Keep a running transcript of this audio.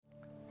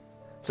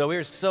So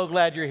we're so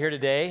glad you're here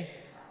today.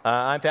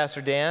 I'm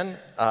Pastor Dan.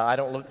 I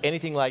don't look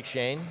anything like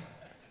Shane,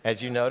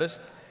 as you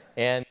noticed.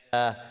 And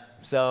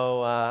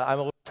so I'm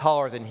a little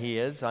taller than he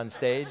is on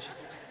stage.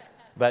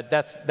 But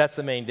that's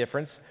the main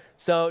difference.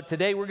 So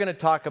today we're going to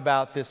talk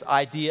about this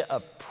idea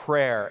of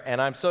prayer.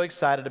 And I'm so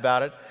excited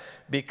about it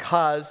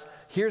because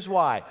here's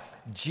why.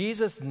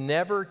 Jesus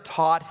never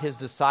taught his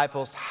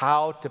disciples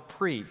how to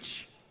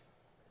preach.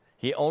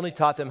 He only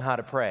taught them how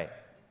to pray.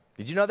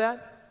 Did you know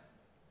that?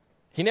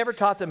 He never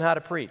taught them how to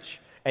preach.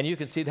 And you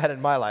can see that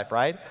in my life,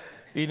 right?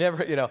 He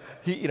never,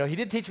 he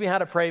did teach me how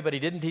to pray, but he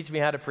didn't teach me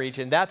how to preach.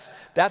 And that's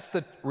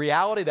the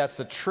reality, that's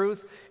the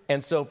truth.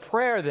 And so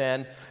prayer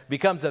then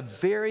becomes a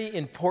very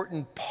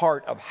important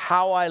part of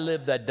how I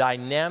live the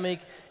dynamic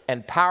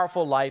and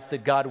powerful life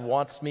that God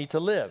wants me to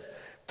live.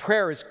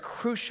 Prayer is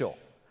crucial.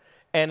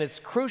 And it's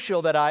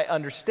crucial that I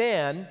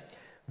understand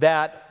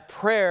that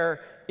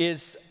prayer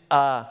is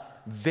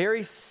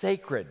very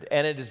sacred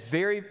and it is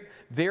very,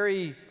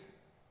 very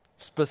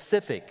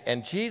specific.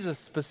 And Jesus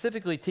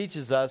specifically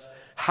teaches us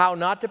how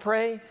not to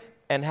pray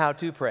and how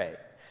to pray.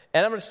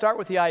 And I'm going to start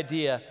with the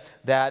idea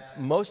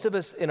that most of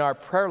us in our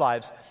prayer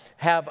lives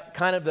have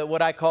kind of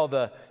what I call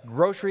the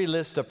grocery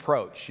list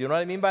approach. You know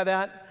what I mean by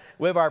that?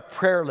 We have our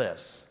prayer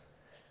lists.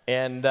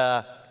 And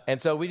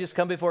so we just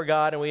come before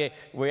God and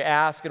we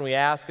ask and we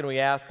ask and we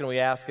ask and we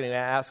ask and we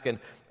ask. And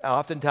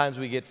oftentimes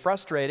we get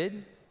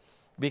frustrated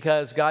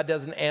because God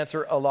doesn't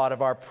answer a lot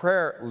of our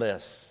prayer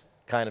lists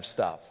kind of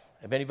stuff.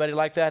 Have anybody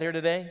like that here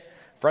today?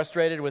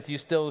 Frustrated with you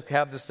still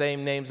have the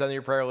same names on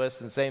your prayer list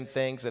and same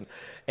things.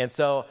 And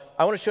so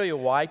I want to show you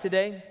why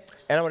today.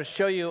 And I want to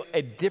show you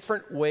a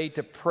different way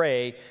to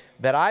pray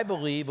that I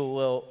believe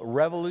will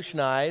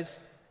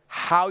revolutionize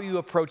how you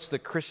approach the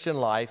Christian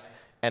life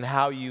and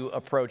how you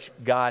approach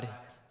God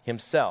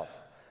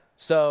himself.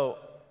 So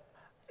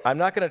I'm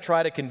not going to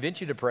try to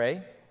convince you to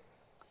pray,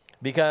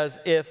 because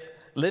if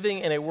living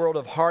in a world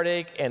of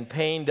heartache and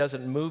pain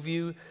doesn't move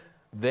you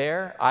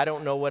there, I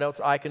don't know what else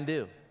I can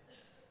do.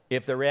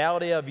 If the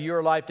reality of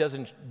your life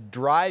doesn't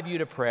drive you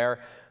to prayer,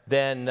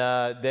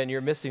 then you're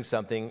missing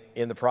something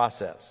in the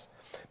process.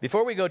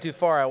 Before we go too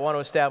far, I want to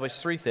establish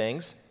three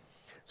things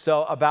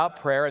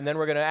about prayer, and then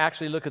we're going to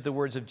actually look at the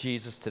words of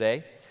Jesus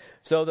today.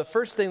 So the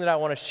first thing that I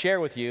want to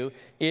share with you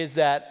is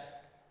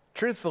that,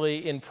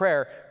 truthfully, in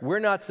prayer, we're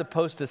not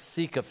supposed to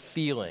seek a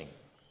feeling.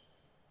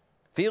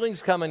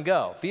 Feelings come and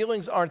go.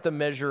 Feelings aren't the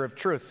measure of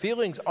truth.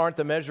 Feelings aren't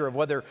the measure of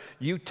whether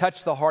you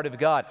touch the heart of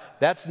God.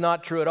 That's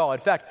not true at all. In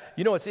fact,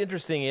 you know what's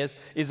interesting is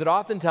that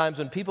oftentimes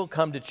when people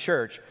come to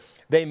church,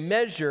 they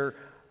measure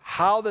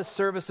how the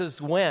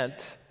services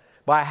went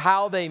by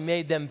how they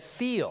made them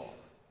feel,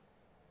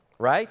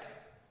 right?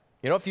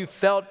 If you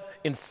felt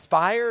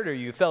inspired or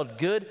you felt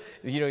good,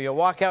 you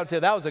walk out and say,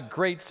 that was a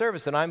great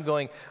service. And I'm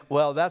going,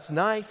 well, that's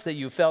nice that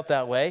you felt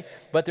that way.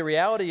 But the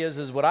reality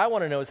is what I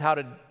want to know is, how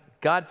did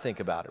God think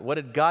about it? What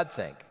did God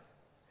think?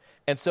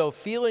 And so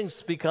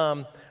feelings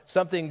become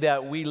something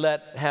that we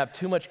let have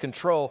too much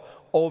control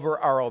over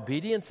our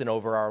obedience and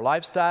over our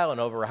lifestyle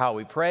and over how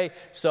we pray.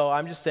 So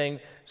I'm just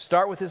saying,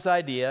 start with this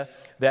idea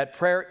that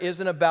prayer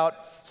isn't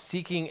about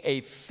seeking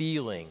a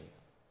feeling.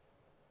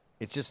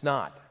 It's just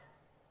not.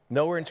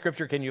 Nowhere in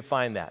Scripture can you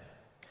find that.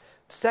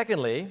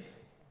 Secondly,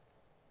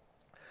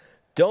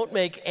 don't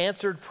make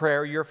answered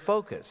prayer your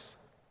focus.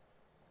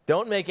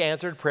 Don't make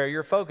answered prayer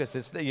your focus.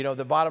 It's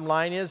the bottom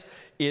line is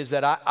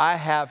that I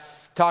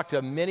have talked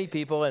to many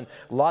people, and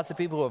lots of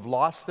people who have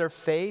lost their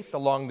faith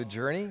along the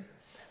journey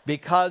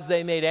because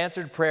they made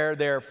answered prayer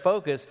their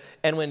focus.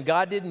 And when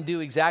God didn't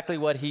do exactly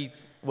what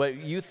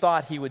you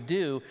thought he would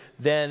do,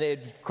 then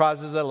it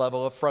causes a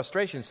level of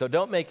frustration. So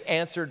don't make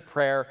answered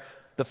prayer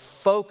the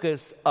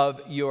focus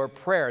of your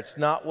prayer. It's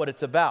not what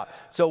it's about.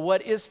 So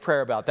what is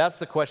prayer about? That's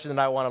the question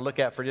that I want to look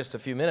at for just a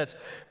few minutes.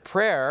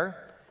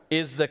 Prayer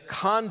is the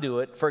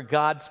conduit for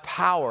God's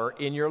power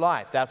in your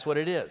life. That's what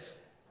it is.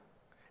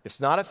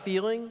 It's not a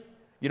feeling.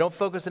 You don't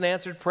focus on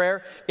answered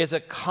prayer. It's a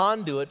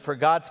conduit for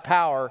God's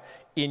power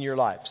in your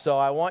life. So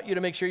I want you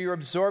to make sure you're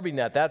absorbing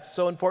that. That's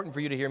so important for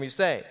you to hear me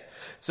say.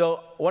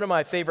 So one of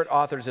my favorite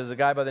authors is a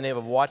guy by the name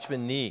of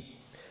Watchman Nee.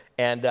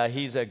 And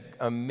he's an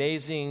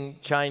amazing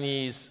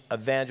Chinese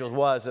evangelist,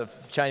 was a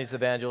Chinese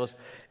evangelist.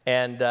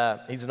 And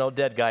he's an old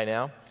dead guy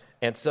now.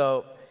 And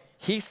so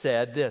he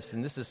said this,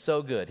 and this is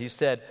so good. He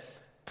said,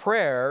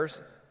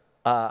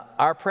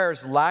 our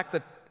prayers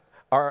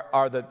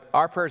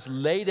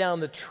lay down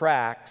the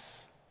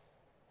tracks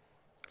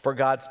for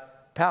God's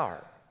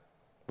power,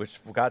 which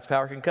God's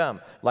power can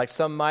come, like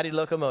some mighty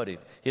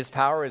locomotive. His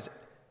power is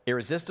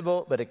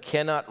irresistible, but it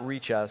cannot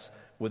reach us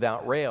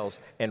without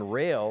rails. And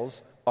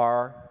rails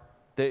are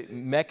the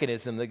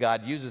mechanism that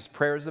God uses.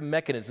 Prayer is the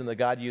mechanism that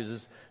God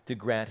uses to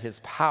grant his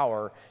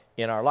power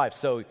in our life.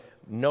 So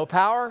no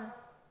power,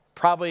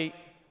 probably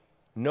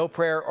no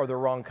prayer, or the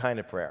wrong kind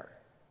of prayer.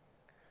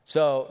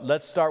 So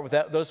let's start with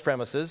those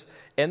premises,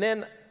 and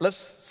then let's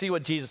see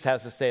what Jesus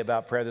has to say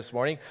about prayer this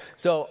morning.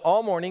 So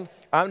all morning,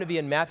 I'm going to be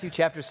in Matthew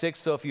chapter 6.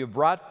 So if you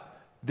brought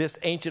this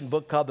ancient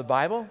book called the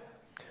Bible,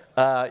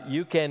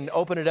 you can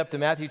open it up to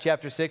Matthew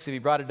chapter 6. If you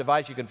brought a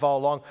device, you can follow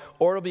along,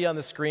 or it'll be on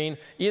the screen.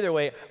 Either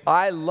way,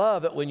 I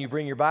love it when you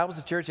bring your Bibles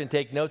to church and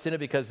take notes in it,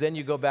 because then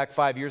you go back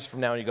 5 years from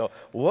now and you go,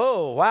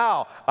 whoa,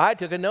 wow, I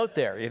took a note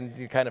there.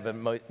 And kind of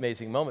an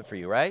amazing moment for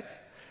you, right?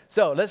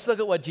 So let's look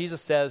at what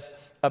Jesus says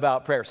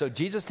about prayer. So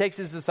Jesus takes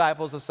his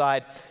disciples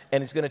aside,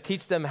 and he's going to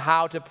teach them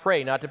how to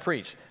pray, not to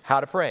preach,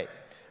 how to pray.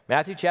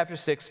 Matthew chapter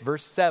 6,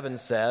 verse 7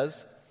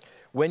 says,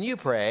 when you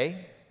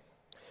pray,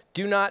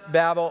 do not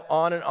babble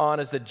on and on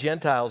as the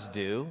Gentiles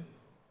do.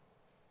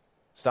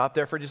 Stop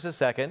there for just a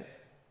second.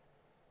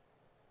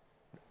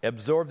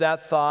 Absorb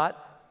that thought.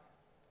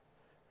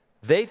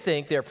 They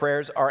think their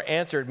prayers are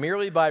answered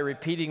merely by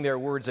repeating their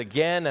words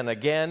again and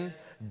again.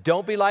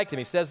 Don't be like them.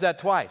 He says that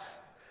twice.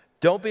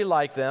 Don't be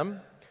like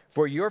them,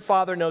 for your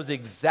Father knows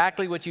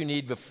exactly what you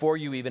need before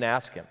you even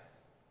ask him.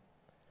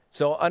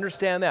 So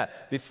understand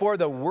that. Before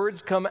the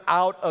words come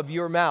out of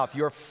your mouth,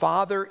 your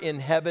Father in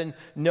heaven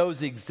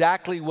knows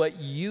exactly what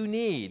you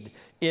need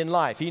in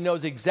life. He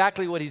knows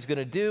exactly what he's going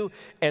to do,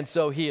 and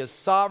so he is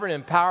sovereign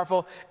and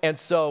powerful, and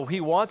so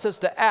he wants us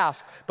to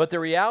ask. But the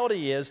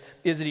reality is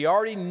that he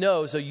already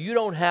knows, so you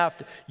don't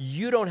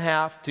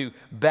have to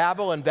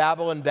babble and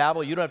babble and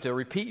babble. You don't have to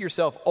repeat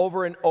yourself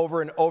over and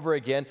over and over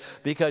again,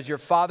 because your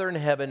Father in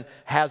heaven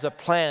has a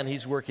plan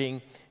he's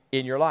working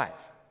in your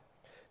life.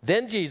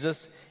 Then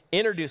Jesus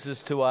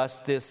introduces to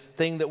us this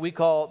thing that we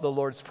call the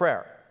Lord's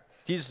Prayer,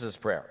 Jesus'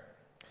 prayer.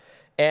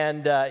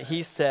 And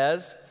he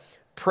says,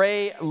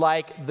 pray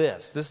like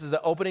this. This is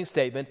the opening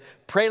statement.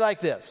 Pray like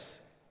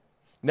this.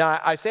 Now,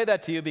 I say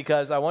that to you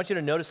because I want you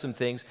to notice some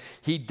things.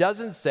 He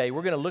doesn't say,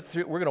 we're going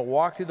to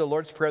walk through the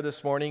Lord's Prayer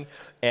this morning,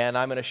 and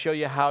I'm going to show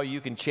you how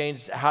you can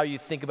change how you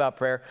think about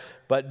prayer.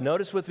 But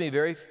notice with me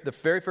the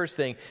very first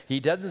thing, he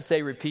doesn't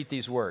say repeat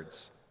these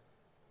words.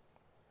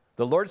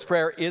 The Lord's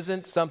Prayer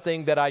isn't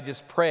something that I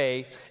just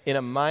pray in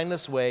a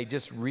mindless way,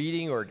 just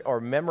reading or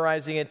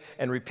memorizing it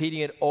and repeating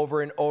it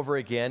over and over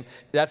again.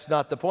 That's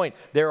not the point.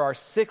 There are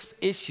 6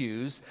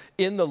 issues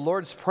in the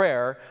Lord's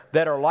Prayer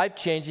that are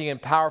life-changing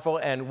and powerful,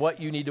 and what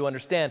you need to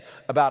understand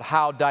about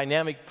how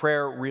dynamic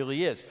prayer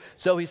really is.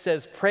 So he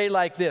says, pray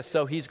like this.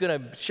 So he's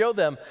going to show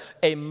them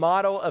a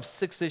model of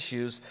 6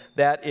 issues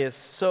that is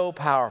so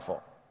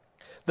powerful.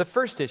 The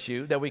first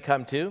issue that we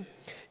come to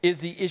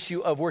is the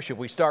issue of worship.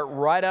 We start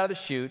right out of the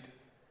chute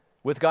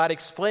with God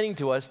explaining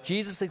to us,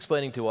 Jesus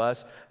explaining to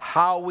us,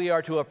 how we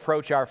are to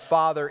approach our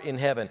Father in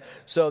heaven.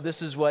 So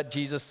this is what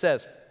Jesus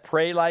says.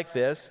 Pray like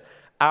this: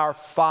 our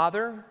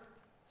Father,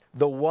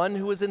 the one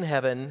who is in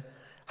heaven,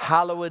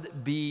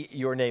 hallowed be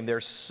your name.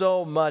 There's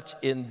so much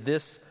in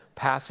this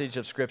passage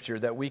of Scripture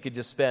that we could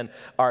just spend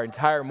our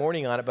entire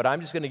morning on it, but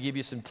I'm just going to give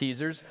you some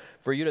teasers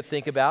for you to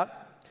think about.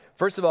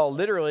 First of all,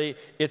 literally,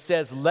 it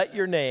says, let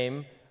your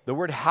name, the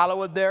word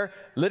hallowed there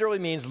literally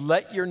means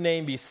let your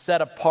name be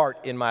set apart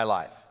in my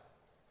life.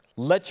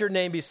 Let your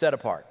name be set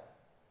apart.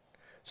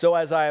 So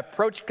as I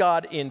approach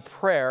God in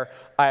prayer,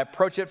 I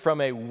approach it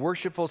from a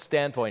worshipful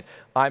standpoint.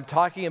 I'm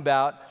talking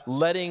about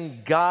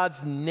letting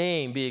God's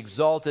name be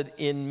exalted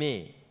in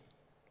me.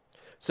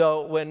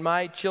 So when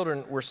my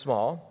children were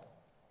small,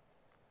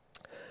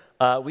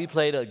 we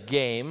played a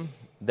game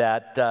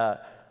that,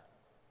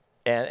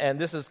 and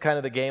this is kind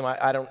of the game,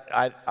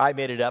 I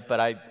made it up, but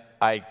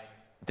I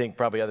think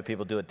probably other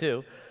people do it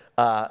too.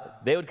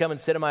 They would come and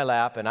sit in my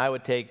lap, and I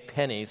would take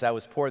pennies. I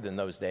was poor in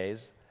those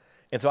days.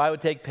 And so I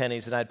would take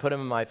pennies, and I'd put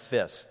them in my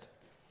fist.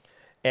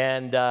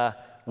 And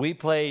we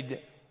played,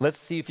 let's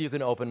see if you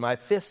can open my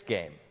fist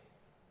game.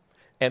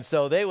 And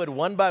so they would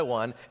one by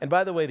one, and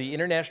by the way, the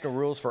international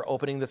rules for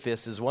opening the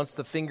fist is once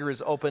the finger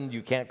is opened,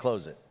 you can't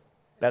close it.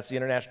 That's the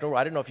international rule.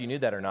 I don't know if you knew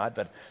that or not,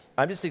 but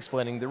I'm just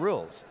explaining the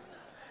rules.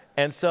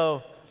 And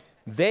so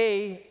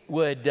they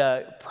would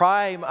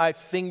pry my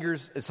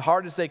fingers as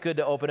hard as they could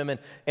to open them,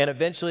 and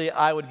eventually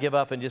I would give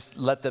up and just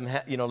let them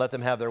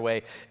have their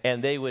way.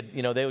 And they would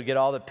get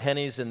all the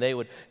pennies, and they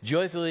would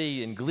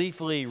joyfully and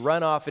gleefully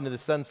run off into the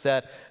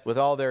sunset with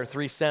all their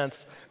 3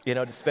 cents,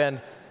 to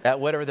spend at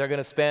whatever they're going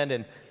to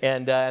spend,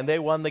 and they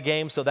won the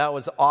game. So that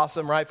was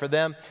awesome, right, for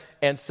them.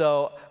 And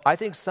so I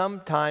think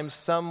sometimes,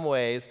 some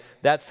ways,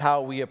 that's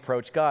how we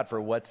approach God,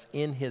 for what's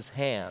in His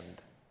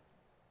hand,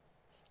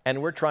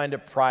 and we're trying to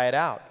pry it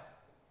out.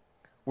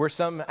 We're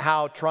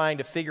somehow trying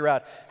to figure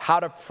out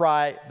how to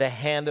pry the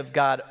hand of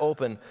God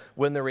open,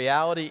 when the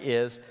reality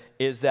is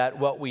that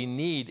what we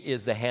need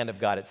is the hand of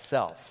God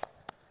itself,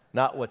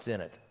 not what's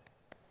in it.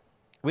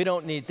 We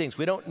don't need things.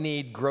 We don't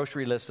need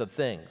grocery lists of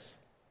things.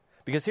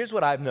 Because here's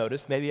what I've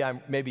noticed. Maybe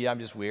I'm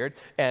just weird,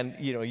 and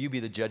you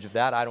be the judge of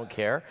that. I don't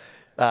care.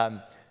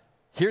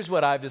 Here's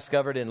what I've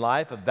discovered in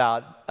life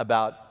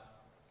about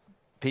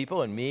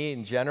people and me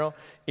in general,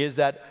 is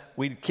that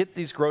we get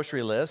these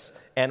grocery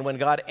lists, and when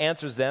God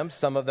answers them,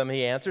 some of them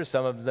He answers,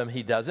 some of them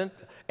He doesn't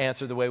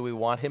answer the way we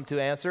want Him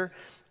to answer.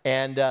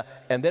 And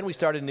then we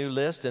start a new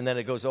list, and then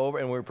it goes over,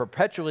 and we're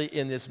perpetually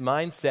in this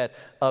mindset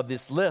of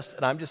this list.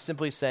 And I'm just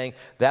simply saying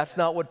that's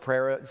not what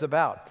prayer is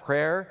about.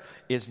 Prayer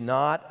is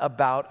not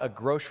about a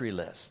grocery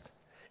list.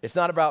 It's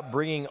not about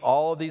bringing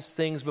all of these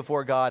things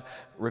before God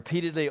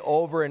repeatedly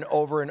over and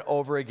over and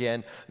over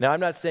again. Now, I'm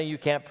not saying you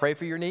can't pray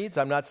for your needs.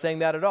 I'm not saying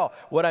that at all.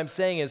 What I'm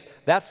saying is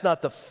that's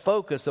not the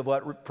focus of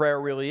what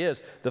prayer really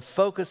is. The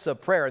focus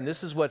of prayer, and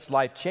this is what's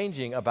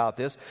life-changing about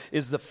this,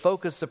 is the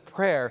focus of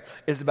prayer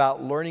is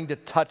about learning to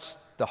touch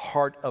the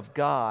heart of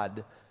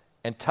God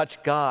and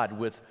touch God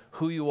with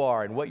who you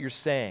are and what you're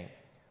saying.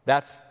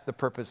 That's the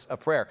purpose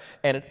of prayer.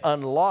 And it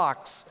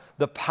unlocks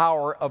the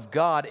power of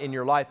God in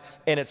your life.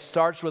 And it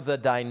starts with the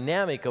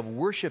dynamic of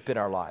worship in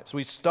our lives.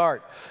 We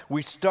start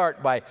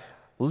by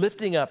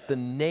lifting up the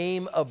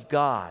name of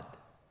God.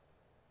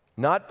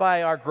 Not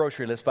by our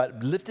grocery list,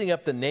 but lifting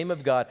up the name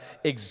of God,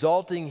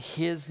 exalting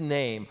his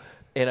name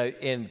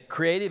in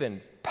creative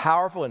and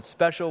powerful and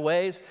special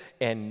ways.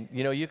 And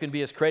you can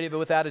be as creative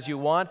with that as you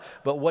want.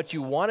 But what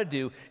you want to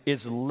do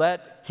is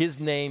let his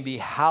name be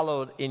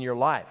hallowed in your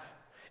life.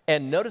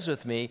 And notice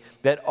with me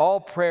that all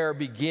prayer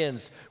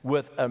begins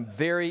with a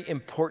very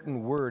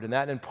important word, and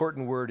that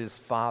important word is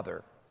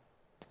Father.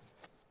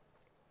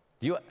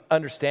 Do you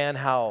understand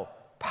how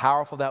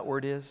powerful that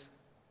word is?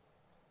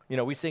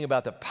 We sing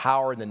about the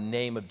power in the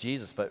name of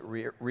Jesus, but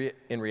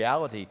in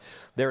reality,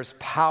 there's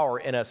power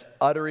in us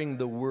uttering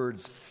the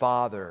words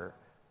Father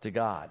to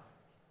God.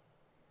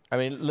 I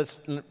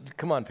mean,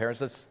 come on,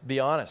 parents, let's be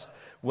honest.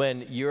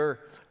 When your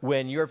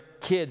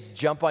kids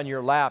jump on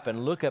your lap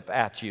and look up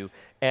at you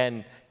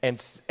and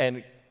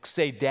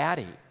say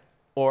daddy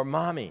or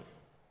mommy,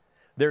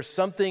 there's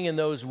something in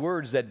those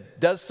words that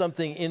does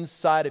something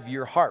inside of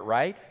your heart,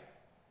 right?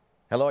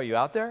 Hello, are you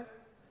out there?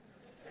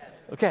 Yes.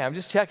 Okay, I'm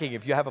just checking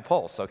if you have a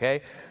pulse,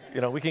 okay?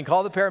 We can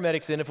call the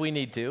paramedics in if we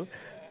need to.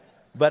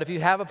 But if you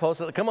have a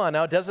pulse, come on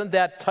now, doesn't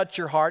that touch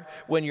your heart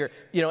when you're,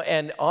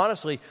 and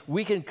honestly,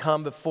 we can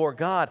come before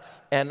God,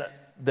 and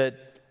the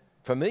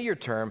familiar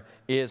term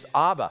is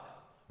Abba,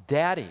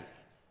 Daddy.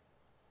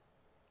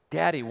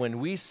 Daddy, when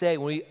we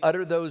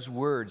utter those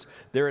words,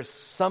 there is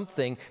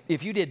something,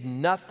 if you did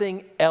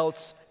nothing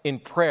else in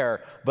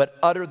prayer but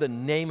utter the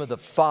name of the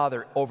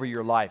Father over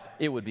your life,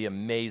 it would be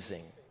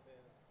amazing.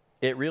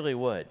 It really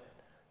would.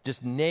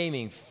 Just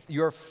naming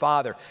your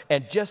Father,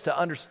 and just to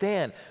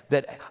understand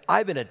that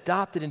I've been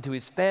adopted into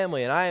his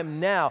family, and I am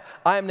now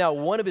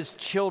one of his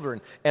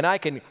children, and I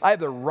have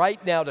the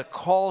right now to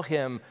call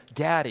him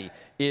Daddy,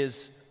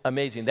 is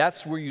amazing.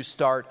 That's where you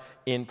start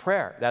in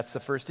prayer. That's the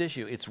first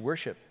issue. It's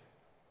worship.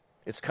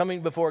 It's coming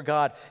before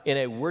God in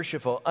a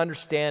worshipful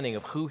understanding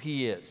of who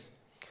he is.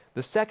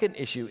 The second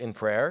issue in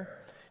prayer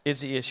is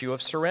the issue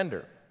of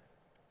surrender.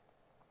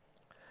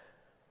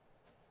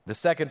 The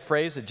second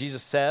phrase that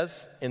Jesus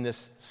says in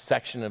this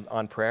section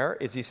on prayer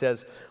is he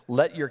says,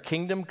 "Let your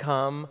kingdom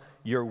come,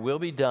 your will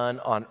be done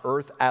on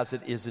earth as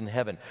it is in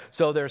heaven."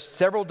 So there's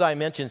several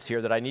dimensions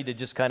here that I need to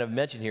just kind of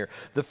mention here.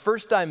 The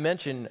first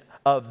dimension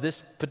of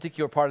this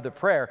particular part of the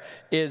prayer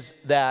is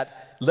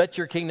that let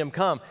your kingdom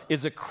come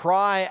is a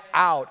cry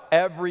out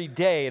every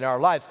day in our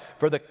lives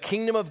for the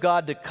kingdom of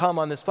God to come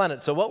on this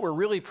planet. So what we're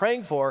really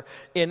praying for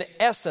in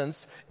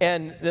essence,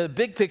 and the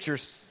big picture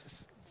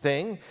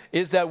thing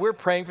is that we're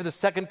praying for the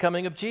second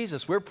coming of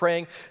Jesus. We're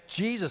praying,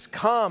 Jesus,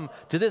 come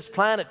to this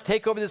planet,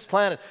 take over this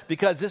planet,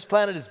 because this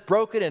planet is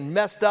broken and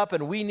messed up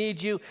and we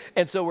need you.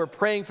 And so we're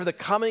praying for the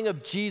coming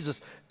of Jesus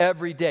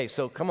every day.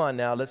 So come on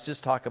now, let's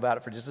just talk about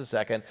it for just a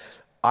second.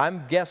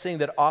 I'm guessing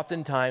that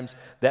oftentimes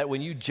that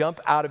when you jump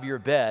out of your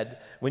bed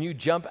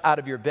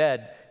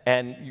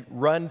and you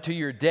run to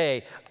your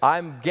day,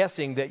 I'm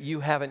guessing that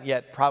you haven't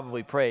yet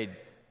probably prayed,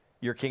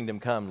 your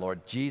kingdom come,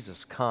 Lord.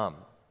 Jesus, come.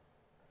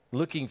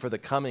 Looking for the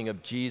coming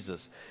of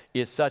Jesus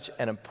is such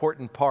an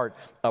important part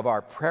of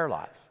our prayer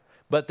life.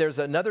 But there's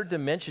another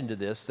dimension to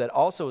this that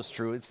also is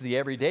true. It's the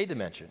everyday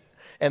dimension.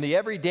 And the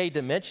everyday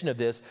dimension of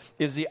this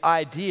is the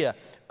idea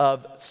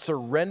of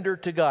surrender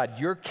to God.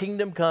 Your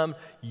kingdom come,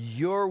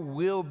 your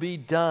will be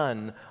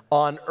done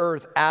on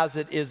earth as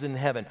it is in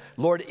heaven.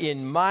 Lord,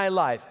 in my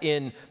life,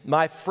 in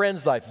my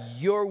friend's life,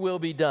 your will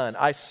be done.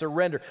 I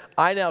surrender.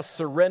 I now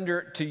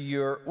surrender to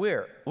your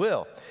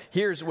will.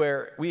 Here's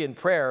where we in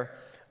prayer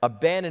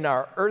abandon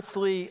our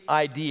earthly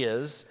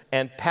ideas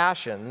and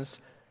passions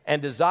and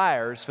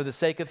desires for the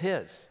sake of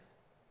his.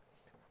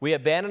 We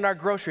abandon our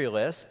grocery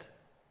list.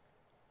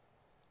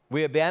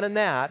 We abandon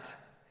that,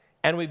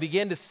 and we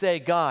begin to say,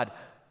 God,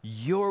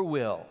 your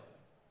will,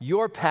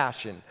 your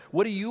passion,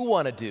 what do you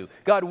want to do?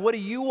 God, what do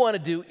you want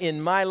to do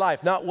in my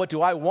life? Not what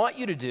do I want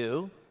you to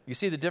do? You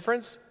see the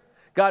difference?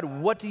 God,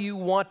 what do you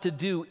want to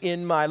do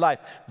in my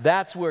life?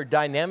 That's where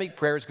dynamic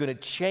prayer is going to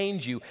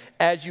change you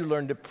as you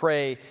learn to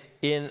pray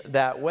in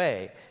that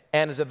way.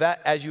 And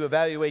as you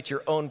evaluate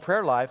your own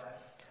prayer life,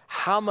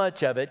 how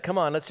much of it, come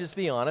on, let's just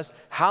be honest,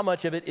 how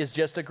much of it is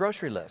just a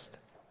grocery list?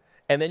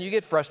 And then you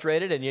get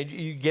frustrated and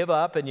you give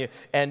up and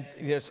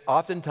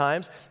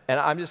oftentimes, and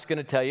I'm just going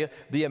to tell you,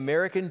 the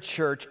American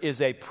church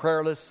is a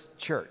prayerless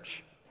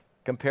church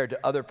compared to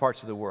other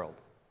parts of the world.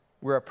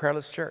 We're a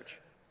prayerless church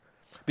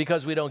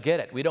because we don't get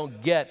it. We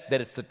don't get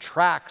that it's the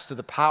tracks to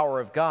the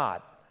power of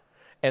God.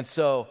 And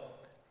so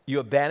you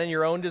abandon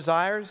your own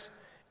desires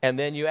and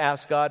then you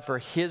ask God for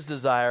his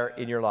desire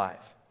in your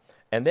life.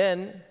 And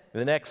then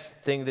the next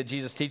thing that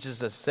Jesus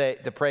teaches us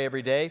to pray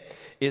every day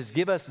is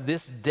give us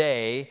this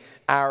day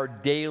our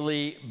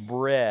daily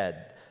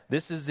bread.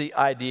 This is the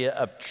idea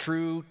of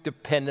true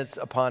dependence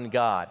upon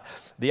God.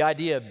 The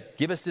idea of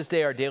give us this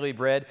day our daily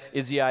bread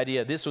is the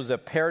idea this was a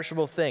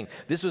perishable thing.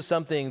 This was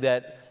something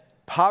that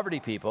poverty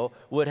people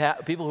would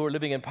have, people who were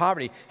living in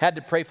poverty had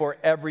to pray for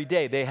every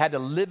day. They had to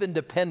live in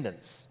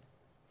dependence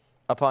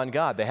upon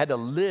God. They had to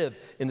live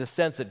in the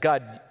sense that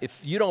God,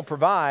 if you don't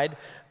provide,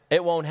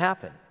 it won't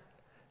happen.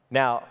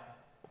 Now,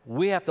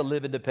 we have to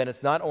live in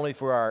dependence not only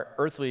for our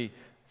earthly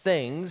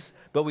things,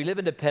 but we live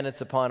in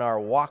dependence upon our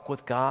walk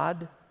with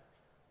God,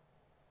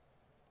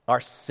 our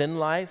sin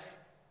life.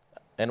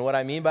 And what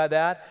I mean by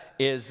that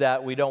is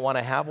that we don't want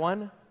to have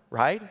one,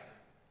 right?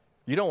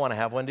 You don't want to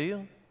have one, do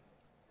you?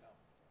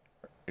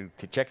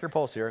 Check your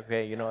pulse here,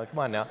 okay? Come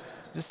on now.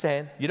 Just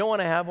saying, you don't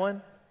want to have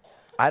one?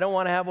 I don't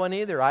want to have one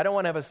either. I don't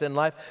want to have a sin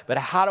life. But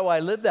how do I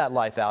live that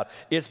life out?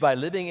 It's by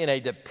living in a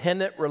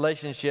dependent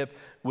relationship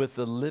with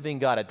the living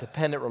God, a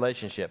dependent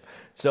relationship.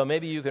 So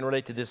maybe you can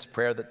relate to this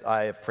prayer that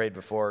I have prayed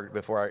before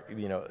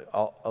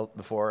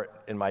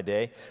in my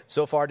day.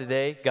 So far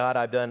today, God,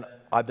 I've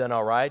done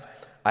all right.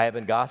 I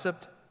haven't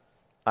gossiped.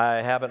 I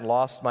haven't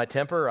lost my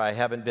temper. I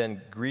haven't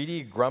been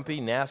greedy,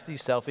 grumpy, nasty,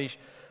 selfish,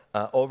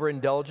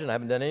 overindulgent. I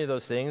haven't done any of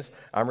those things.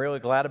 I'm really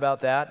glad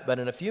about that. But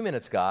in a few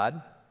minutes, God,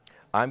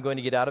 I'm going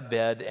to get out of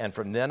bed, and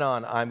from then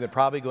on, I'm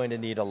probably going to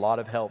need a lot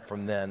of help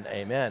from then.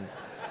 Amen.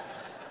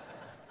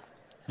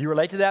 You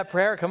relate to that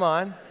prayer? Come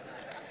on,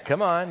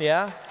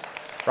 yeah,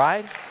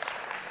 right?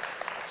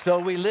 So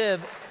we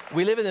live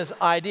in this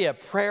idea.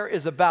 Prayer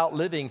is about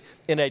living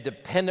in a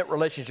dependent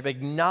relationship,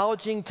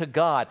 acknowledging to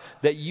God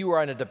that you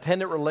are in a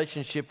dependent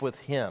relationship with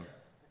Him.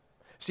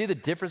 See the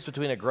difference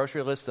between a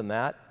grocery list and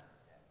that?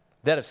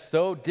 That is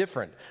so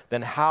different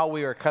than how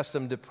we are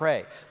accustomed to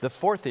pray. The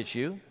fourth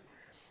issue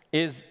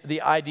is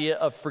the idea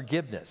of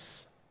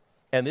forgiveness.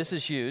 And this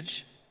is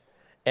huge.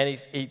 And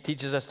he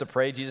teaches us to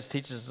pray. Jesus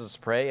teaches us to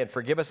pray and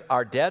forgive us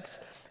our debts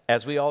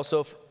as we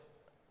also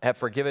have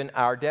forgiven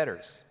our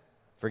debtors.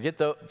 Forgive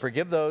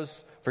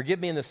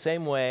me in the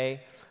same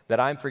way that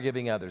I'm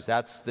forgiving others.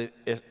 That's the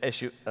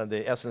issue,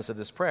 the essence of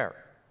this prayer.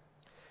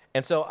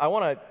 And so I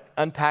want to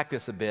unpack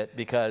this a bit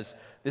because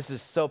this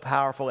is so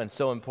powerful and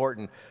so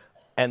important.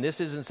 And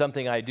this isn't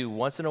something I do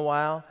once in a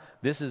while.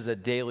 This is a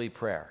daily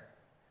prayer.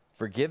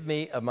 Forgive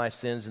me of my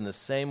sins in the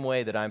same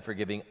way that I'm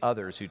forgiving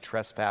others who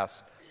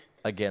trespass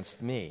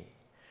against me.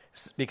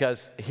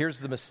 Because here's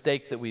the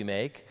mistake that we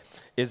make,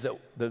 is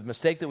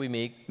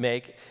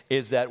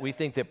that we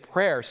think that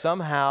prayer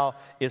somehow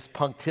is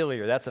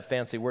punctiliar. That's a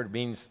fancy word. It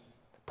means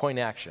point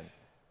action.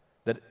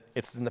 That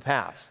it's in the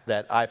past,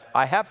 that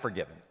I have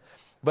forgiven.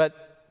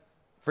 But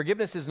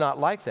forgiveness is not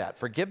like that.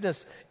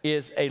 Forgiveness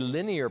is a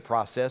linear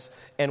process.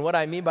 And what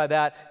I mean by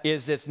that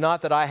is it's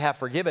not that I have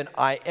forgiven,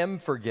 I am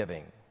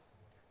forgiving.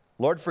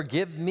 Lord,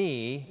 forgive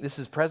me, this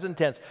is present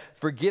tense,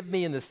 forgive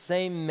me in the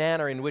same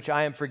manner in which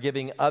I am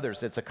forgiving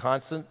others. It's a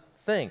constant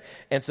thing.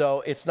 And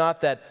so it's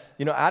not that,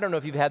 I don't know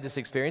if you've had this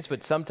experience,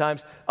 but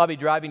sometimes I'll be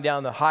driving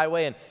down the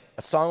highway and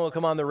a song will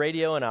come on the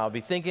radio and I'll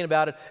be thinking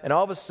about it, and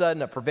all of a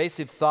sudden a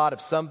pervasive thought of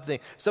somebody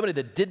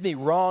that did me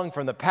wrong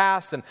from the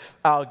past, and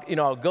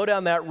I'll go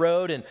down that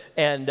road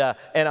and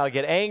I'll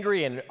get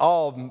angry and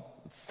all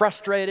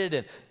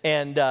frustrated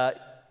and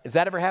has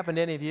that ever happened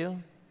to any of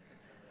you?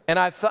 And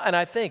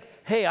I think,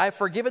 hey, I've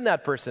forgiven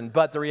that person.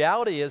 But the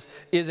reality is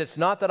it's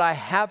not that I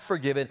have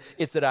forgiven,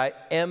 it's that I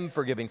am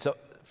forgiving.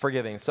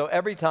 So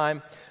every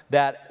time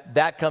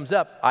that comes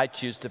up, I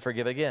choose to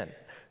forgive again.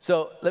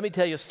 So let me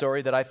tell you a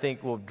story that I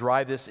think will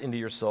drive this into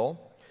your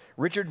soul.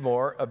 Richard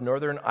Moore of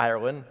Northern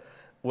Ireland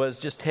was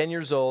just 10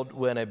 years old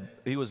when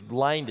he was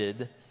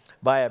blinded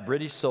by a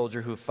British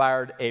soldier who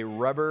fired a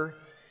rubber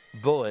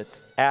bullet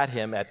at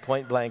him at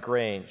point blank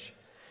range.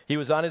 He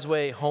was on his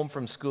way home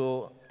from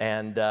school,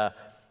 and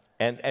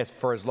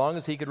for as long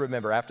as he could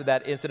remember, after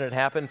that incident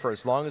happened, for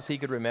as long as he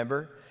could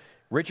remember,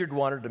 Richard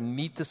wanted to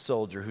meet the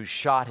soldier who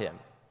shot him.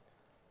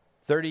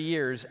 30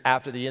 years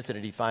after the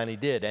incident, he finally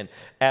did.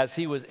 And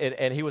he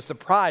was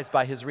surprised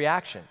by his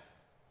reaction.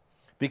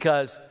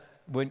 Because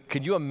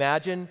could you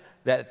imagine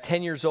that at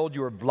 10 years old,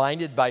 you were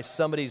blinded by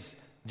somebody's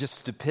just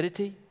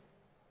stupidity?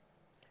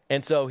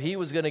 And so he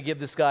was going to give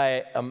this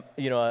guy,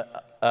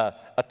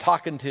 a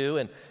talking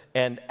to.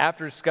 And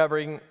after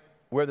discovering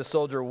where the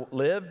soldier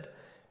lived,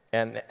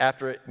 and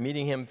after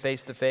meeting him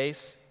face to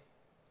face,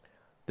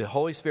 the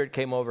Holy Spirit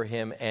came over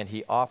him and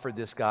he offered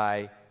this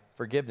guy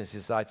forgiveness. He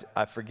said,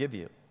 I forgive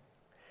you.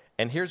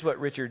 And here's what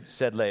Richard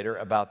said later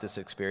about this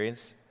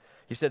experience.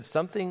 He said,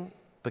 something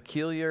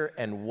peculiar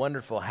and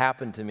wonderful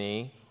happened to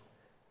me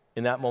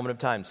in that moment of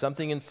time.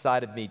 Something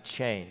inside of me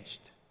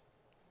changed.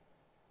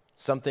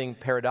 Something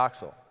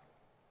paradoxical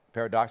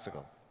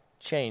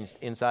changed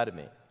inside of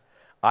me.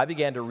 I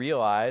began to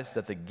realize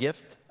that the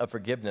gift of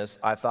forgiveness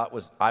I thought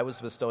I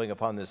was bestowing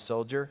upon this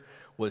soldier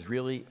was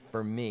really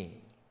for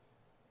me.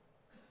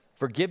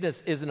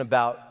 Forgiveness isn't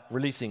about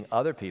releasing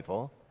other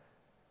people.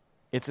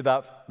 It's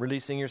about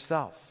releasing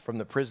yourself from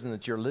the prison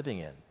that you're living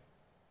in.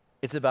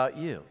 It's about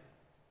you.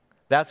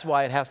 That's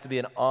why it has to be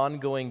an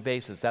ongoing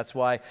basis. That's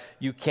why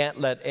you can't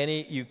let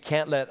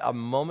a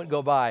moment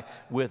go by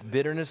with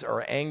bitterness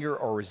or anger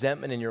or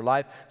resentment in your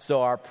life.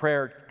 So our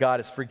prayer,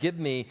 God, is forgive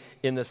me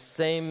in the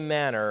same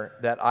manner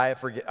that I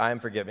am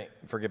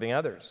forgiving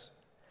others.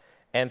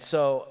 And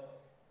so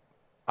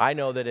I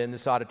know that in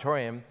this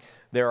auditorium,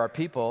 there are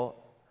people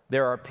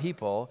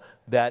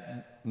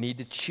that need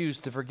to choose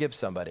to forgive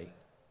somebody.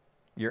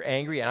 You're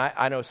angry, and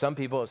I know some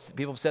people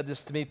have said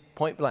this to me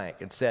point blank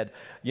and said,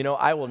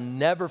 I will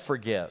never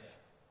forgive.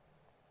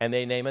 And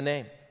they name a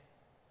name.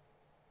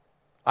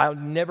 I'll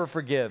never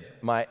forgive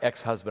my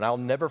ex-husband. I'll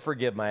never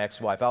forgive my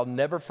ex-wife. I'll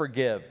never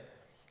forgive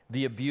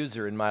the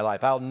abuser in my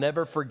life. I'll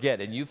never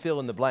forget, and you fill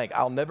in the blank,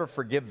 I'll never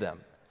forgive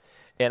them.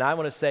 And I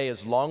want to say,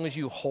 as long as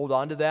you hold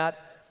on to that,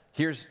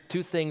 here's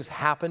two things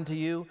happen to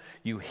you.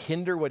 You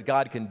hinder what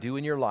God can do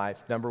in your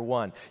life. Number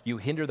one, you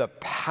hinder the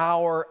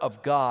power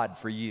of God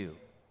for you.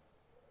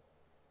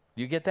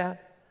 You get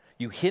that?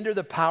 You hinder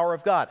the power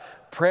of God.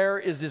 Prayer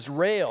is this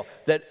rail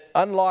that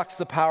unlocks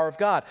the power of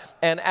God.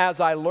 And as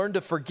I learn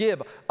to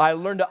forgive, I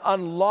learn to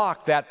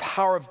unlock that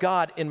power of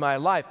God in my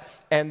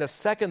life. And the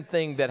second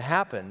thing that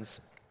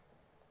happens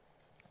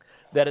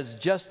that is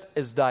just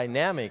as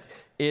dynamic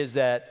is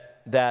that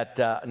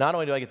not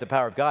only do I get the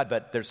power of God,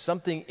 but there's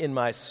something in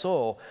my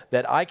soul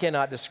that I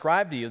cannot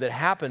describe to you that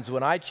happens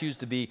when I choose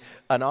to be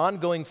an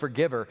ongoing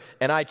forgiver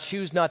and I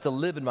choose not to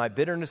live in my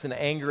bitterness and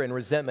anger and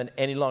resentment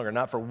any longer,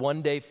 not for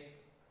one day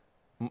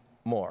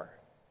more.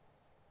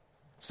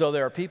 So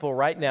there are people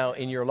right now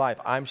in your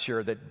life, I'm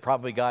sure, that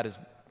probably God is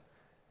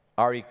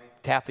already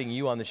tapping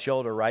you on the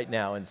shoulder right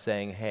now and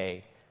saying,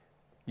 hey,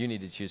 you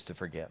need to choose to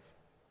forgive.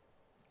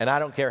 And I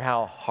don't care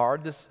how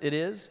hard it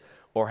is,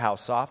 or how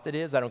soft it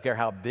is. I don't care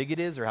how big it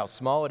is or how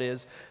small it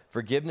is.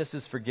 Forgiveness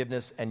is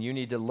forgiveness, and you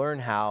need to learn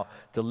how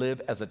to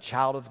live as a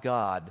child of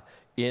God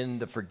in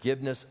the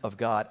forgiveness of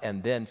God,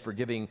 and then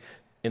forgiving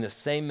in the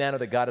same manner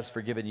that God has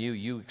forgiven you.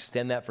 You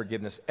extend that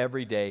forgiveness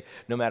every day,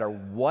 no matter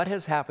what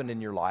has happened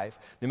in your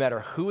life, no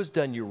matter who has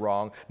done you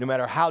wrong, no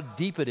matter how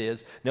deep it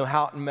is, no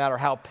matter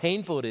how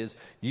painful it is,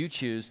 you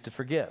choose to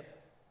forgive.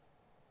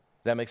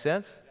 Does that make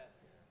sense? Yes.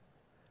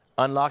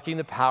 Unlocking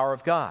the power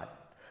of God.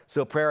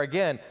 So prayer,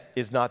 again,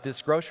 is not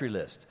this grocery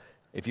list.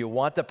 If you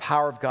want the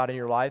power of God in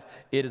your life,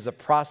 it is a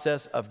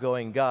process of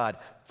going, God,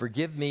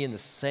 forgive me in the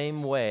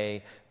same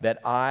way that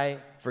I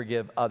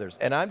forgive others.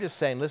 And I'm just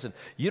saying, listen,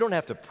 you don't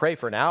have to pray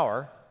for an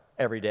hour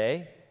every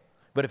day,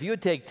 but if you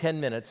would take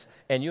 10 minutes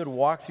and you would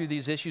walk through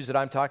these issues that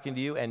I'm talking to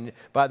you, and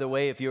by the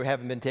way, if you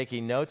haven't been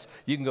taking notes,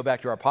 you can go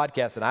back to our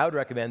podcast, and I would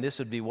recommend this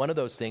would be one of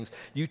those things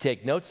you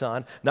take notes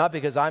on, not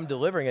because I'm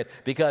delivering it,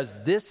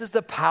 because this is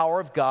the power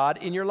of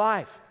God in your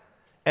life.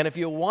 And if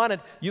you want it,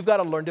 you've got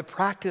to learn to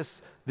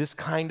practice this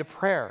kind of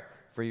prayer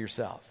for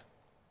yourself.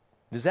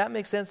 Does that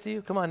make sense to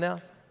you? Come on now.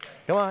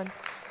 Come on.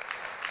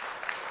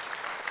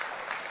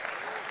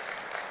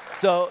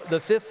 So the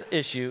fifth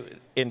issue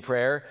in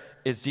prayer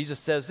is Jesus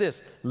says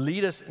this,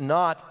 lead us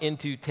not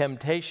into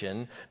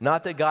temptation.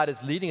 Not that God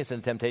is leading us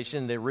into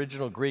temptation. The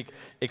original Greek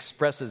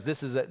expresses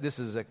this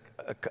is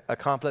a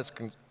complex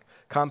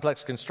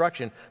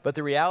construction, but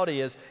the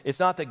reality is it's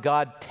not that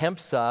God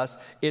tempts us,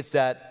 it's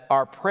that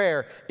our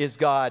prayer is,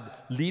 God,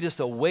 lead us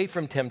away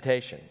from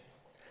temptation.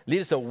 Lead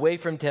us away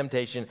from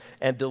temptation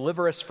and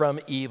deliver us from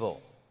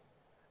evil.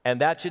 And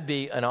that should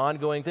be an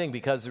ongoing thing,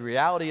 because the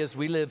reality is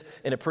we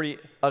live in a pretty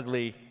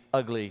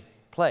ugly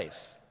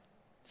place,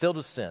 filled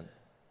with sin,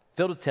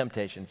 filled with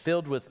temptation,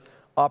 filled with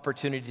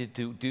opportunity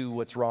to do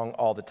what's wrong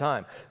all the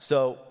time.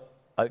 So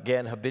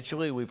again,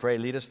 habitually, we pray,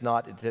 lead us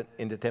not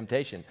into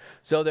temptation.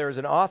 So there is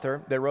an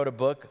author that wrote a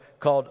book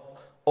called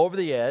Over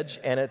the Edge,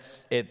 and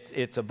it's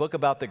a book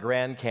about the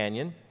Grand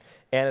Canyon,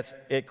 and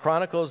it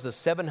chronicles the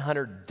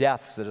 700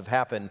 deaths that have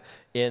happened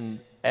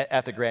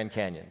at the Grand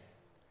Canyon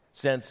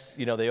since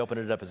they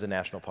opened it up as a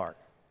national park.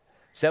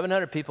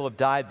 700 people have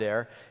died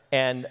there,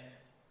 and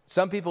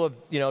some people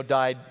have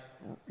died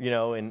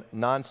in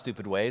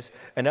non-stupid ways,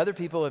 and other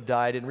people have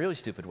died in really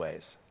stupid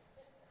ways.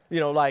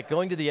 Like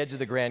going to the edge of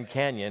the Grand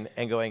Canyon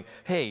and going,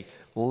 hey,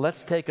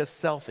 let's take a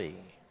selfie,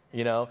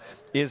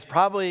 is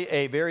probably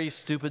a very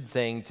stupid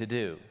thing to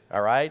do,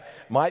 all right?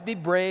 Might be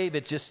brave,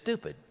 it's just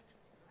stupid.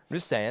 I'm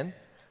just saying.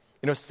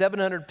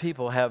 700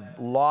 people have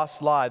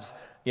lost lives,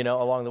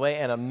 along the way,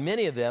 and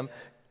many of them,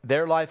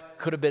 their life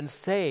could have been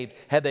saved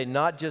had they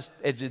not just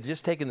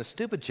taken the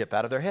stupid chip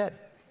out of their head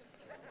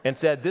and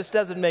said, this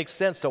doesn't make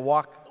sense to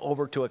walk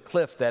over to a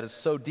cliff that is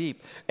so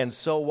deep and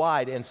so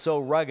wide and so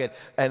rugged,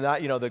 and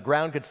the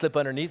ground could slip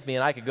underneath me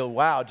and I could go,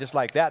 wow, just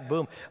like that,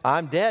 boom,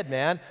 I'm dead,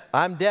 man.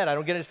 I'm dead. I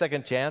don't get a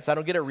second chance. I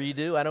don't get a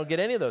redo. I don't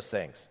get any of those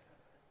things.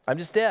 I'm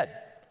just dead.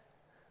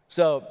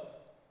 So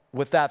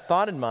with that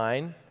thought in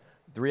mind,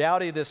 the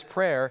reality of this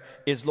prayer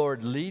is,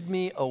 Lord, lead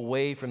me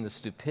away from the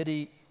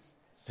stupidity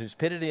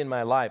in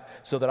my life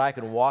so that I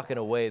can walk in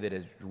a way that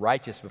is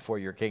righteous before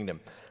your kingdom.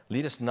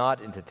 Lead us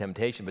not into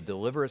temptation, but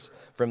deliver us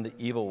from the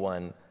evil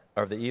one,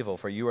 or the evil,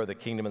 for you are the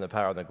kingdom and the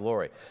power and the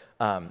glory.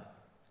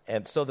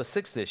 And so the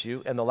sixth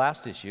issue and the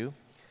last issue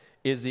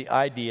is the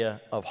idea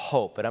of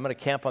hope. And I'm going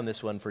to camp on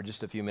this one for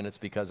just a few minutes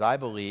because I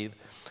believe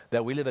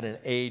that we live in an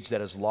age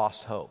that has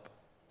lost hope.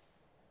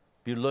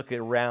 If you look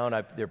around,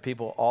 there are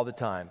people all the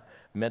time.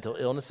 Mental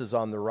illness is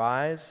on the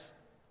rise.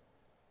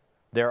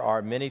 There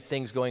are many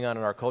things going on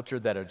in our culture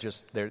that are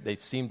just, they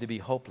seem to be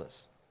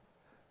hopeless.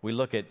 We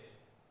look at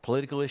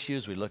political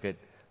issues, we look at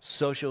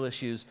social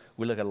issues,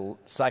 we look at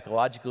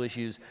psychological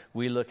issues,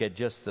 we look at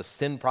just the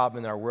sin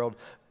problem in our world,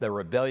 the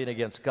rebellion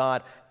against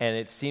God, and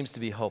it seems to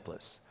be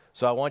hopeless.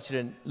 So I want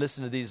you to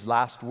listen to these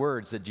last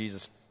words that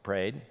Jesus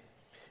prayed.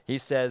 He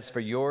says, "For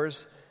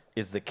yours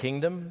is the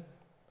kingdom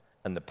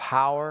and the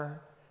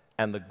power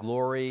and the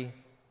glory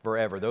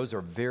forever." Those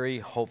are very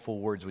hopeful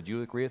words. Would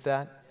you agree with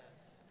that?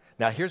 Yes.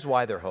 Now, here's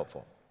why they're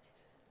hopeful.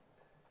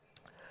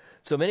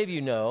 So many of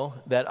you know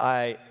that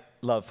I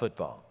love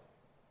football.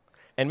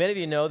 And many of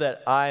you know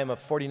that I am a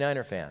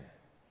 49er fan.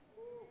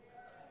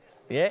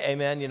 Yeah,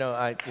 amen.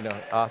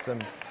 Awesome.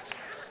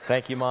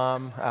 Thank you,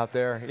 Mom, out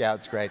there. Yeah,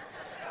 it's great.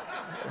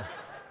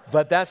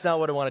 But that's not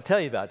what I want to tell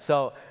you about.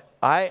 So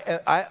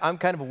I'm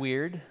kind of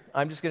weird.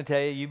 I'm just going to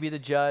tell you, you be the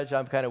judge.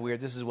 I'm kind of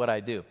weird. This is what I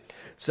do.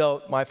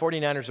 So my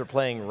 49ers are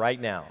playing right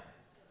now.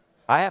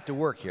 I have to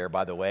work here,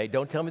 by the way.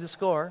 Don't tell me the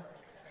score.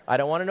 I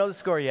don't want to know the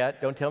score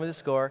yet. Don't tell me the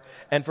score.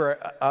 And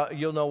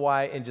you'll know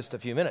why in just a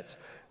few minutes.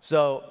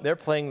 So they're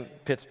playing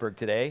Pittsburgh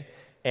today.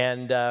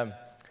 And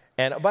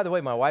by the way,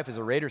 my wife is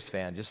a Raiders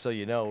fan, just so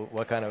you know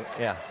what kind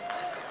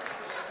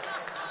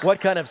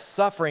of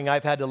suffering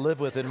I've had to live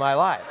with in my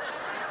life.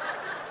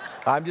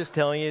 I'm just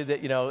telling you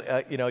that, you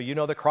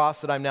know the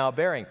cross that I'm now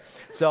bearing.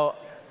 So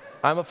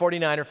I'm a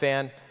 49er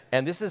fan,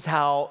 and this is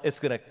how it's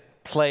going to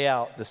play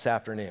out this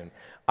afternoon.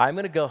 I'm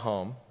going to go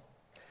home,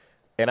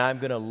 and I'm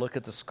going to look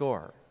at the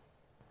score.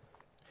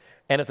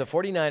 And if the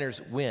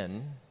 49ers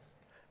win,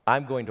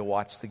 I'm going to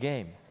watch the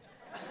game.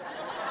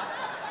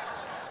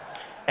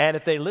 And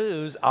if they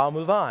lose, I'll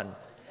move on.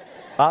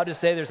 I'll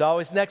just say there's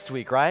always next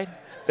week, right?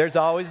 There's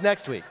always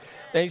next week.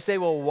 And you say,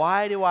 well,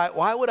 why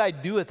would I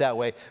do it that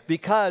way?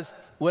 Because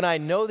when I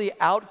know the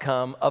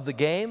outcome of the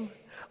game,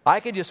 I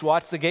can just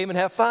watch the game and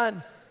have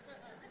fun.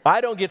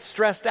 I don't get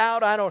stressed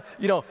out.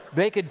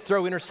 They could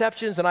throw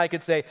interceptions and I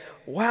could say,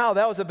 wow,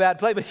 that was a bad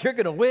play, but you're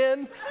going to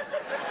win,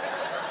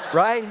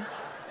 right?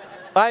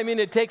 I mean,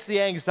 it takes the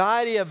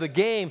anxiety of the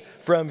game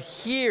from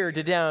here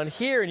to down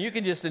here, and you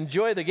can just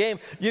enjoy the game.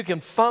 You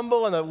can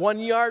fumble on the 1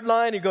 yard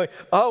line and going,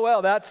 oh,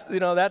 well, that's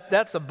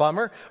a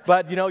bummer,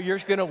 but, you're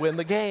going to win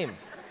the game.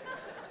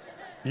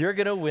 You're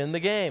going to win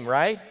the game,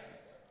 right?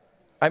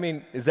 I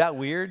mean, is that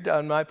weird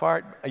on my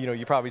part?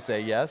 You probably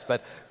say yes,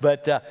 but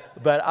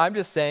I'm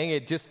just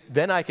saying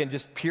then I can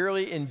just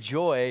purely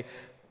enjoy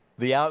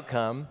the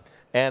outcome,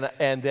 and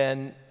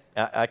then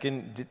I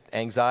can,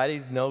 anxiety,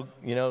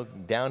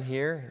 down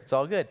here, it's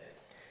all good.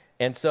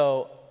 And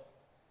so,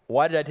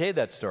 why did I tell you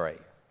that story?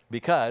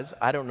 Because,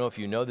 I don't know if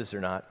you know this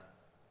or not,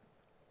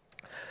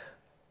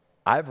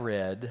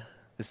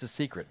 this is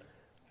secret,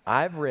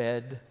 I've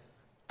read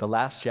the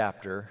last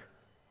chapter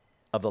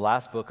of the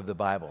last book of the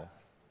Bible.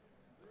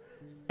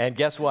 And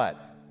guess what?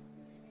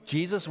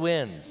 Jesus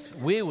wins.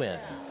 We win.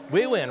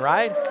 We win,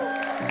 right?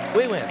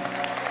 We win.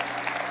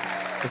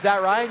 Is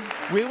that right?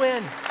 We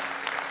win.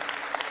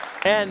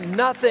 And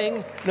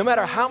nothing, no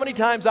matter how many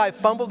times I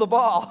fumble the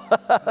ball,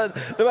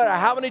 no matter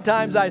how many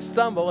times I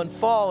stumble and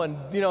fall and,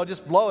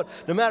 just blow it,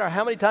 no matter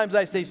how many times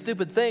I say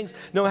stupid things,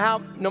 no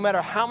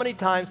matter how many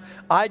times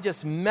I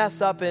just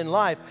mess up in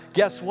life,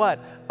 guess what?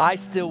 I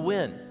still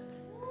win.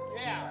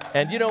 Yeah.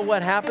 And you know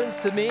what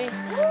happens to me?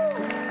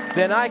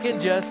 Then I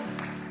can just,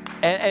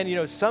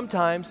 and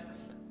sometimes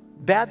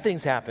bad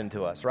things happen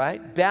to us,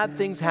 right? Bad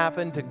things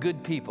happen to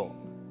good people.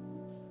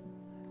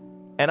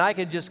 And I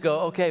can just go,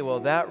 okay,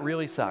 well, that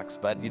really sucks.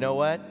 But you know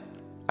what?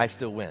 I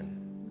still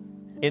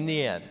win. In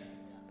the end,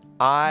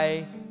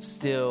 I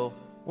still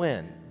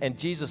win. And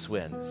Jesus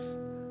wins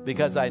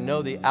because I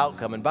know the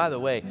outcome. And by the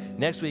way,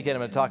 next weekend I'm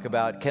going to talk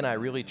about, can I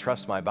really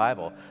trust my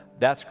Bible?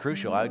 That's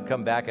crucial. I would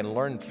come back and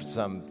learn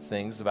some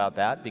things about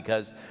that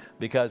because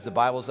the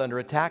Bible's under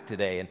attack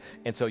today.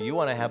 And so you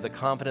want to have the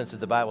confidence that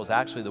the Bible is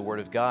actually the Word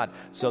of God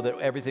so that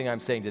everything I'm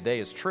saying today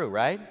is true,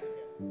 right?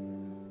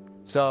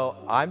 So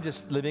I'm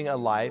just living a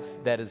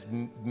life that is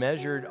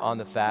measured on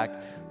the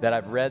fact that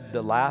I've read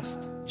the last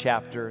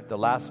chapter, the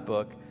last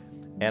book,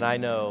 and I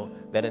know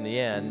that in the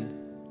end,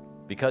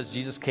 because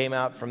Jesus came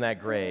out from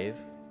that grave,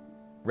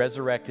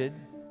 resurrected,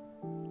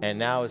 and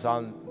now is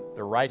on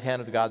the right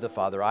hand of God the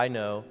Father, I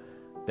know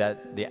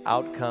that the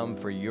outcome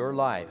for your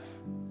life,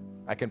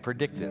 I can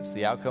predict this,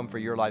 the outcome for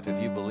your life,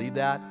 if you believe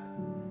that,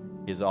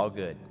 is all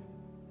good.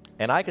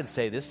 And I can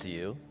say this to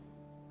you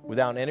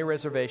without any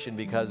reservation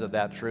because of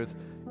that truth.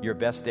 Your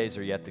best days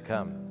are yet to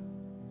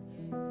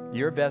come.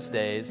 Your best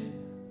days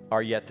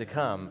are yet to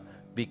come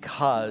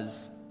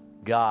because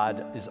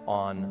God is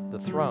on the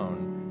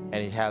throne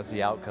and He has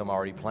the outcome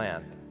already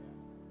planned.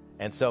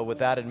 And so with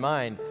that in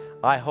mind,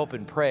 I hope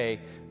and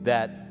pray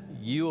that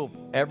you will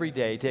every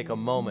day take a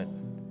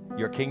moment,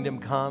 your kingdom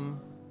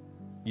come,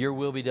 your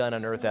will be done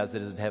on earth as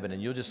it is in heaven,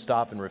 and you'll just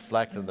stop and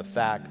reflect on the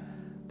fact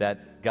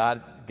that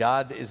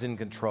God is in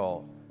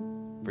control.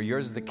 For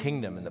yours is the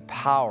kingdom and the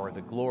power,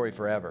 the glory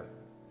forever.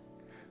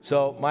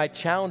 So my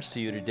challenge to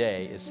you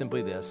today is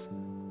simply this,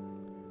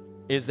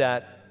 is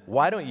that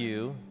why don't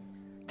you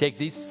take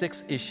these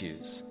 6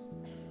 issues?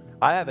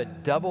 I have a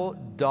double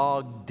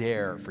dog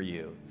dare for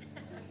you.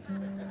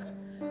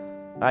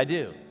 I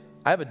do.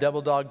 I have a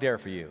double dog dare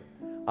for you.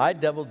 I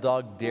double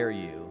dog dare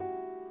you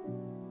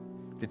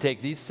to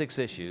take these 6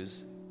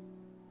 issues,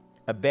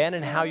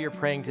 abandon how you're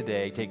praying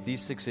today, take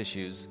these 6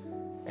 issues,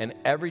 and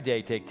every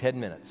day take 10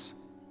 minutes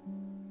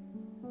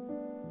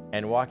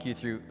and walk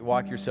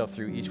yourself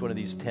through each one of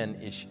these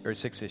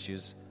 6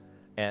 issues.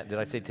 And did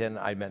I say 10?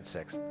 I meant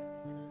 6.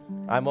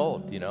 I'm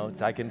old,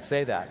 I can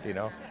say that,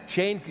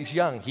 Shane is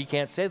young. He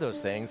can't say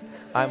those things.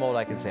 I'm old.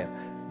 I can say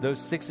them. Those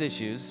 6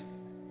 issues.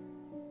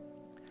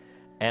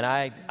 And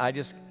I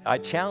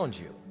challenge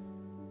you.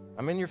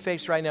 I'm in your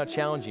face right now,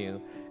 challenge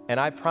you. And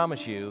I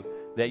promise you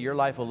that your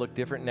life will look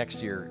different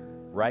next year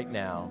right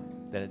now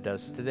than it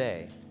does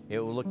today. It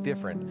will look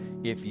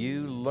different if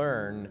you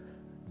learn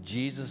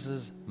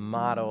Jesus'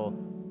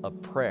 model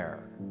of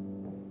prayer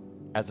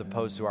as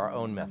opposed to our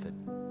own method.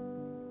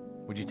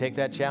 Would you take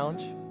that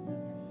challenge?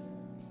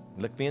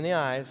 Look me in the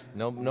eyes.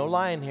 No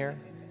lying here.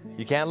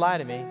 You can't lie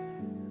to me.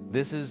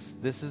 This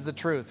is the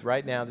truth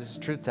right now. This is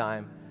truth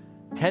time.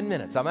 10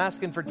 minutes. I'm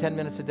asking for 10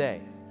 minutes a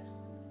day.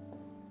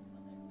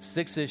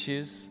 6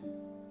 issues,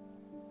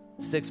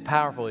 6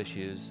 powerful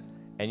issues,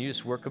 and you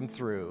just work them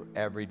through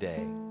every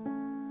day.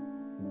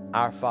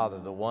 Our Father,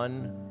 the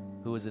one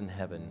who is in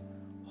heaven,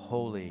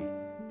 holy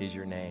is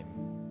your name.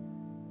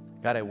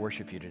 God, I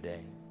worship you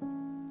today.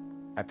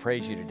 I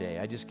praise you today.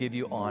 I just give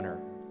you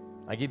honor.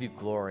 I give you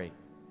glory.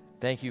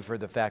 Thank you for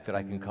the fact that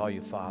I can call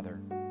you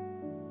Father.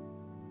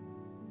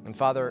 And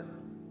Father,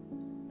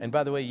 and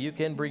by the way, you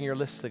can bring your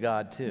lists to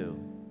God too.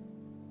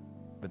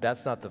 But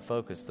that's not the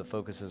focus. The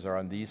focuses are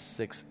on these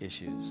 6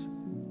 issues.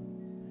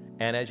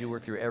 And as you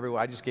work through every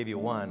one, I just gave you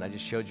one. I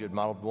just showed you,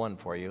 modeled one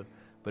for you.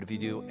 But if you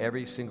do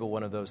every single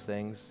one of those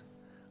things,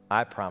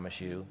 I promise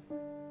you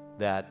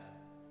that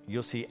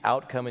you'll see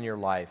outcome in your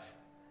life.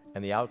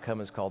 And the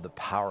outcome is called the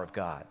power of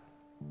God.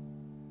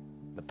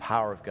 The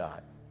power of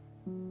God.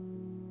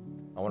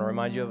 I want to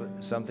remind you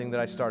of something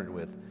that I started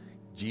with.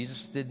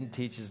 Jesus didn't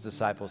teach his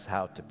disciples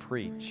how to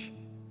preach.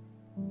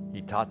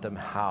 He taught them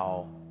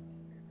how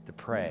to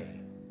pray.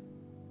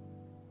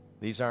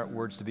 These aren't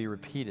words to be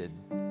repeated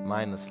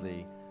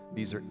mindlessly.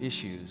 These are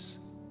issues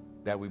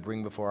that we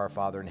bring before our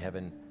Father in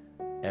heaven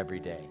every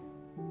day.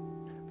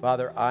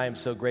 Father, I am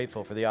so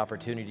grateful for the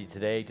opportunity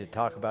today to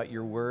talk about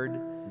your word,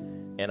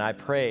 and I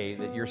pray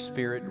that your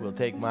Spirit will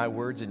take my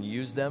words and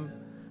use them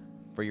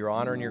for your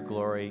honor and your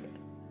glory.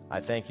 I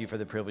thank you for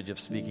the privilege of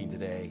speaking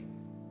today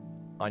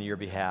on your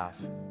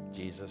behalf,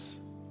 Jesus.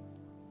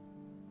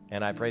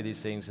 And I pray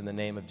these things in the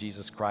name of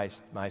Jesus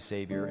Christ, my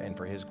Savior, and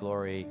for his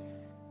glory.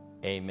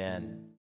 Amen.